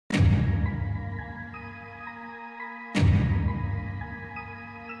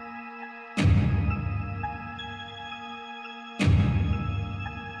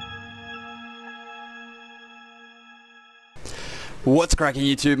What's cracking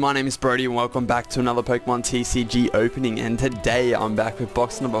YouTube? My name is Brodie and welcome back to another Pokemon TCG opening, and today I'm back with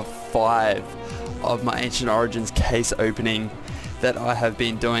box number 5 of my Ancient Origins case opening that I have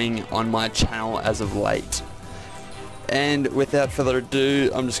been doing on my channel as of late. And without further ado,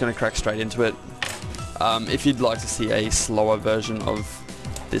 I'm just going to crack straight into it. If you'd like to see a slower version of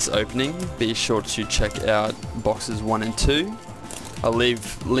this opening, be sure to check out boxes 1 and 2. I'll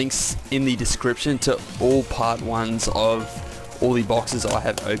leave links in the description to all part 1s of all the boxes I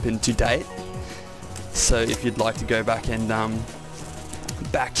have opened to date, so if you'd like to go back and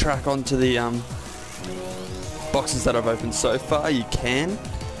backtrack onto the boxes that I've opened so far, you can,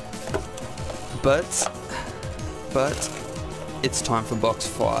 but it's time for box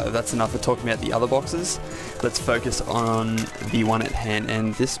 5. That's enough of talking about the other boxes. Let's focus on the one at hand,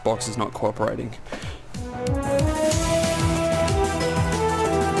 and this box is not cooperating.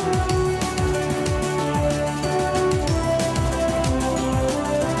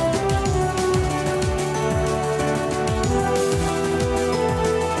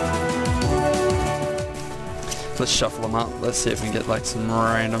 Let's shuffle them up. Let's see if we can get like some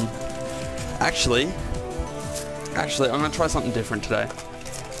random. Actually, I'm gonna try something different today.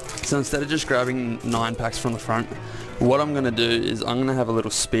 So instead of just grabbing 9 packs from the front, what I'm gonna do is I'm gonna have a little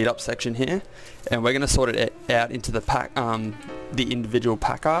speed up section here, and we're gonna sort it out into the pack, the individual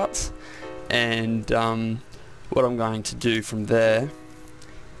pack arts, and what I'm going to do from there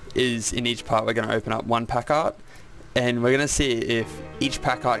is in each part we're gonna open up 1 pack art. And we're going to see if each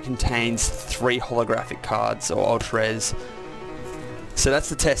pack art contains 3 holographic cards or ultra rares. So that's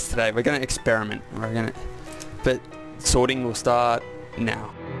the test today. We're going to experiment. But sorting will start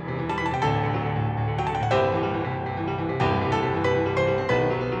now.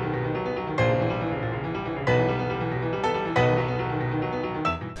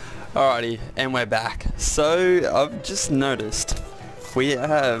 Alrighty, and we're back. So I've just noticed we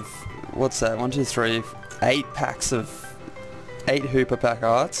have, what's that? 1, 2, 3. 8 packs of 8 Hooper pack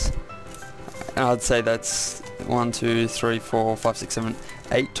arts, and I'd say that's 1, 2, 3, 4, 5, 6, 7,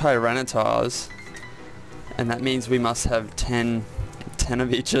 8 Tyrannitars, and that means we must have 10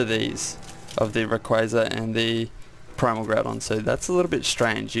 of each of these, of the Rayquaza and the Primal Groudon, so that's a little bit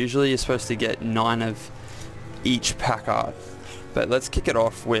strange. Usually you're supposed to get 9 of each pack art, but let's kick it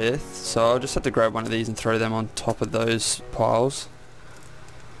off with, so I'll just have to grab one of these and throw them on top of those piles.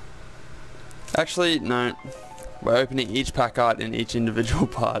 Actually, no. We're opening each pack art in each individual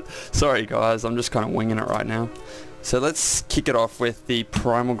part. Sorry guys, I'm just kind of winging it right now. So let's kick it off with the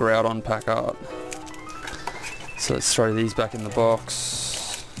Primal Groudon pack art. So let's throw these back in the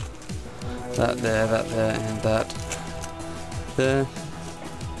box. That there, and that there.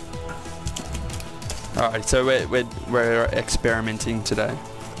 Alright, so we're experimenting today.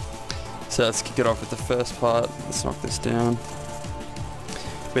 So let's kick it off with the first part. Let's knock this down.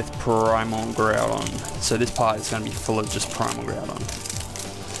 With Primal Groudon. So this part is going to be full of just Primal Groudon.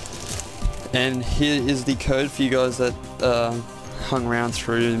 And here is the code for you guys that hung around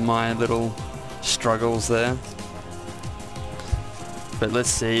through my little struggles there. But let's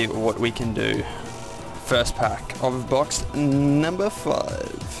see what we can do. First pack of box number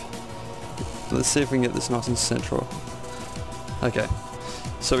 5. Let's see if we can get this nice and central. Okay.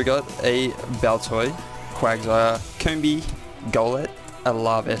 So we got a Baltoy, Quagsire, Combee, Golett, a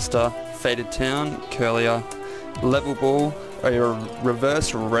Larvesta, Faded Town, Curlier, Level Ball, a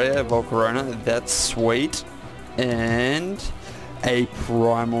reverse rare Volcarona, that's sweet, and a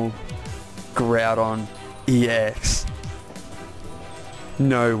Primal Groudon EX.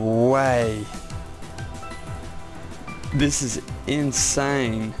 No way. This is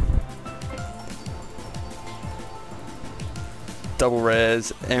insane. Double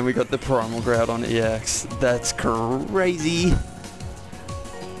rares, and we got the Primal Groudon EX. That's crazy.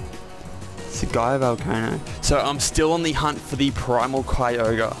 Guy Volcano. So I'm still on the hunt for the Primal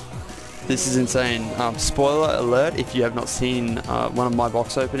Kyogre. This is insane. Spoiler alert, if you have not seen one of my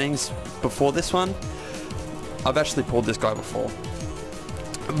box openings before this one, I've actually pulled this guy before.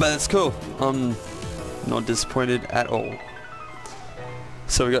 But it's cool. I'm not disappointed at all.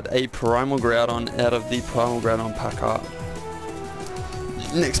 So we got a Primal Groudon out of the Primal Groudon pack art.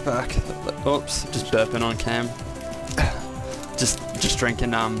 Next pack. Oops, just burping on cam. Just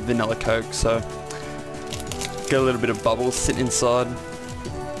drinking vanilla Coke, so get a little bit of bubbles sitting inside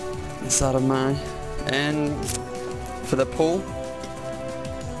of me. And for the pull,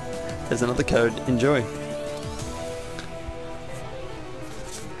 there's another code. Enjoy.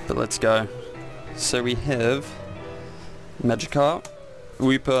 But let's go. So we have Magikarp,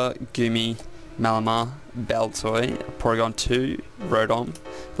 Wooper, Goomy, Malamar, Baltoy, Porygon 2, Rotom,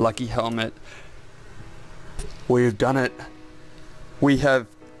 Lucky Helmet. We've done it. We have...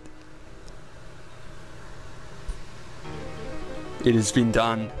 It has been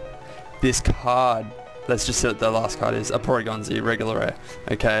done. This card, let's just see what the last card is. A Porygon-Z, regular rare.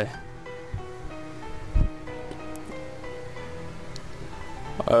 Okay.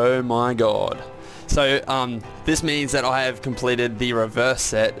 Oh my god. So, this means that I have completed the reverse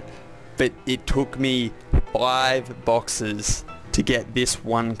set, but it took me 5 boxes to get this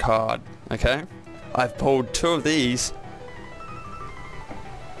one card, okay? I've pulled 2 of these,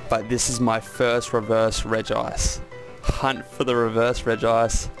 but this is my first reverse Regi. Hunt for the reverse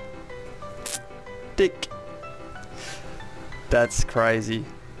Regi. Dick. That's crazy.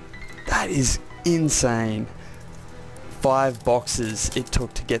 That is insane. 5 boxes it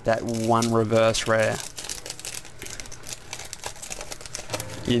took to get that one reverse rare.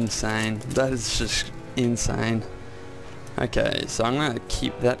 Insane. That is just insane. Okay, so I'm gonna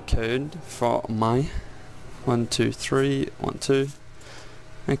keep that code for my 1, 2, 3, 1, 2.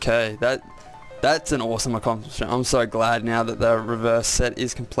 Okay, that's an awesome accomplishment. I'm so glad now that the reverse set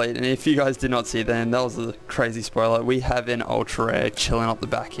is complete. And if you guys did not see then, that was a crazy spoiler. We have an ultra rare chilling up the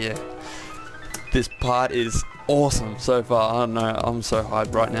back here. This part is awesome so far. I don't know, I'm so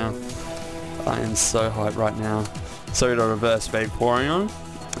hyped right now. I am so hyped right now. So we got a reverse Vaporeon.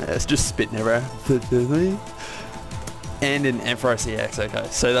 It's just spitting everywhere. And an Ampharos EX, okay.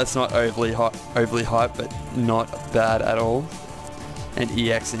 So that's not overly hype, but not bad at all. And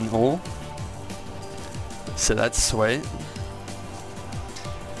EX in all. So that's sweet.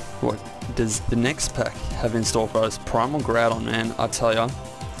 What does the next pack have in store for us? Primal Groudon, man, I tell ya.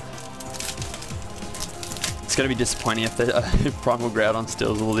 It's gonna be disappointing if the Primal Groudon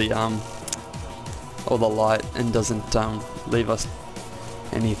steals all the light and doesn't leave us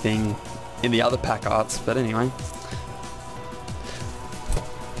anything in the other pack arts, but anyway.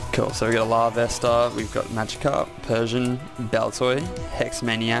 Cool, so we got a Larvesta, we've got Magikarp, Persian, Baltoy,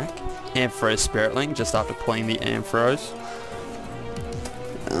 Hexmaniac, Ampharos Spirit Link just after pulling the Ampharos.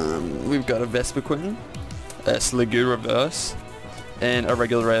 We've got a Vespiquen, a Sliggoo Reverse, and a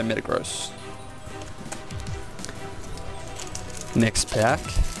regular rare Metagross. Next pack.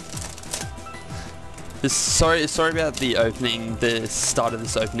 Sorry about the opening, the start of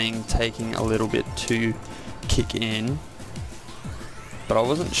this opening taking a little bit to kick in. But I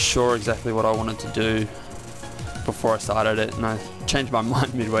wasn't sure exactly what I wanted to do before I started it, and I changed my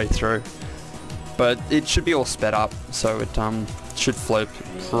mind midway through. But it should be all sped up, so it should flow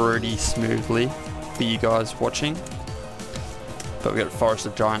pretty smoothly for you guys watching. But we got Forest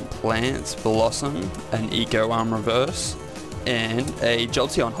of Giant Plants, Blossom, an Eco Arm Reverse, and a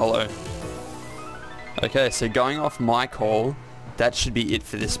Jolteon Holo. Okay, so going off my call, that should be it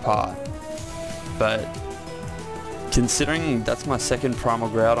for this part. But considering that's my second Primal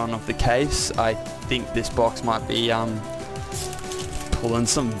Groudon of the case, I think this box might be pulling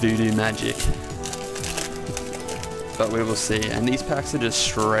some voodoo magic. But we will see. And these packs are just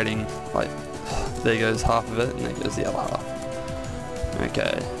shredding. Like, there goes half of it, and there goes the other half.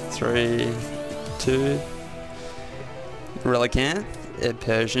 Okay, 3, 2. Relicanth,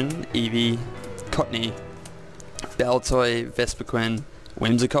 Persian, Eevee, Cottony, Baltoy, Vespiquen,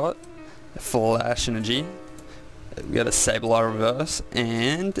 Whimsicott, Flash Energy. We got a Sableye Reverse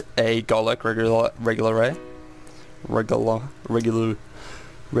and a Golok regular rare. Regular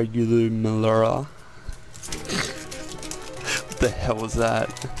Melora. What the hell was that?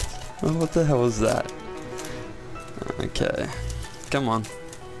 Oh, what the hell was that? Okay, come on.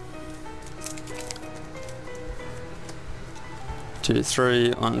 2,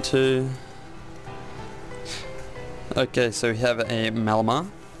 3, 1, 2. Okay, so we have a Malamar,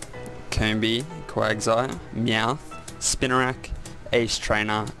 Combee, Quagsire, Meowth, Spinarak, Ace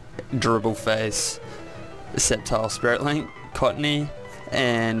Trainer, Dribble Face, Sceptile Spirit Link, Cottony,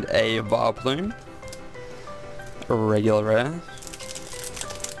 and a Vileplume. Regular rare.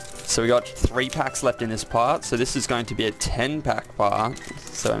 So we got 3 packs left in this part, so this is going to be a 10-pack part.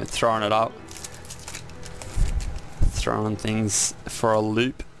 So I'm throwing it up. Throwing things for a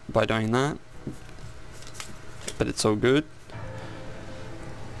loop by doing that. But it's all good.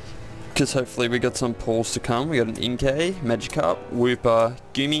 Because hopefully we got some pulls to come. We got an Inkay, Magikarp, Wooper,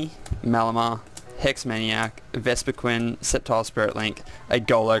 Gumi, Malamar, Hexmaniac, Vespiquen, Sceptile Spirit Link, a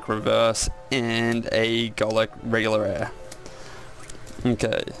Golok Reverse, and a Golok regular rare.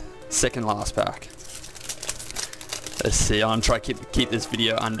 Okay, second last pack. Let's see, I'm trying to keep this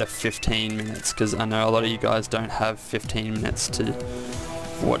video under 15 minutes because I know a lot of you guys don't have 15 minutes to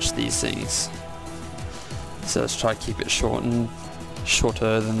watch these things. So let's try to keep it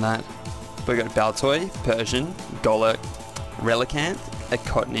shorter than that. We got Baltoy, Persian, Golok, Relicanth, a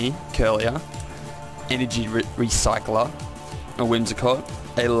Cottony, Curlier, Energy Recycler, a Whimsicott,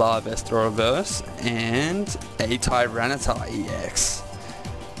 a Larvesta reverse, and a Tyranitar EX.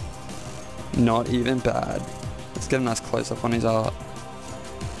 Not even bad. Let's get a nice close-up on his art.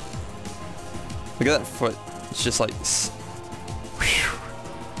 Look at that foot. It's just like... Whew.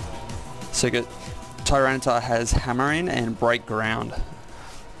 So good. Tyranitar has Hammering and Break Ground.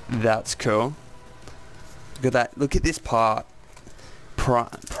 That's cool. Look at that. Look at this part.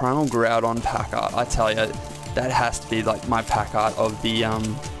 Primal Groudon pack art. I tell you, that has to be like my pack art of the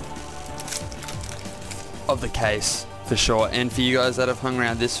case for sure. And for you guys that have hung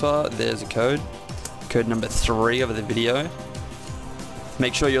around this far, there's a code. Code number 3 of the video.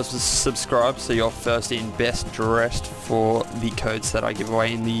 Make sure you're subscribed so you're first in, best dressed for the codes that I give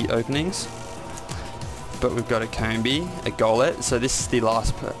away in the openings. But we've got a Combee, a Golett. So this is the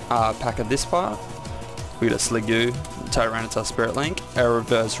last pack of this part. We got a Sliggoo, Tyranitar Spirit Link, a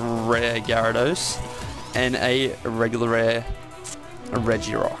reverse rare Gyarados, and a regular rare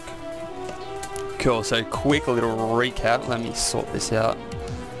Regi Rock. Cool, so quick little recap. Let me sort this out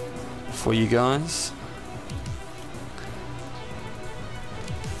for you guys.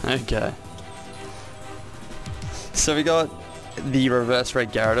 Okay. So we got the reverse rare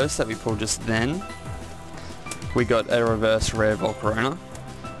Gyarados that we pulled just then. We got a reverse rare Volcarona.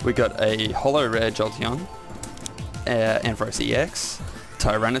 We got a holo rare Jolteon, Ampharos EX,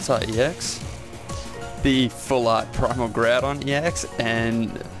 Tyranitar EX, the full art Primal Groudon EX,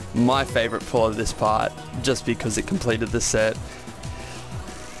 and my favourite pull of this part, just because it completed the set,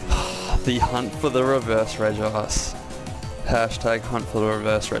 the hunt for the reverse Regis. Hashtag hunt for the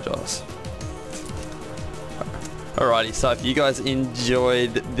reverse Regis. Alrighty, so if you guys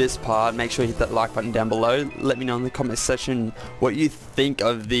enjoyed this part, make sure you hit that like button down below. Let me know in the comment section what you think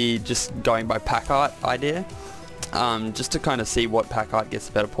of the just going by pack art idea. Just to kind of see what pack art gets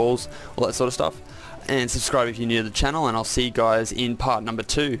the better pulls, all that sort of stuff. And subscribe if you're new to the channel, and I'll see you guys in part number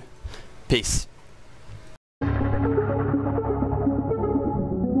 2. Peace.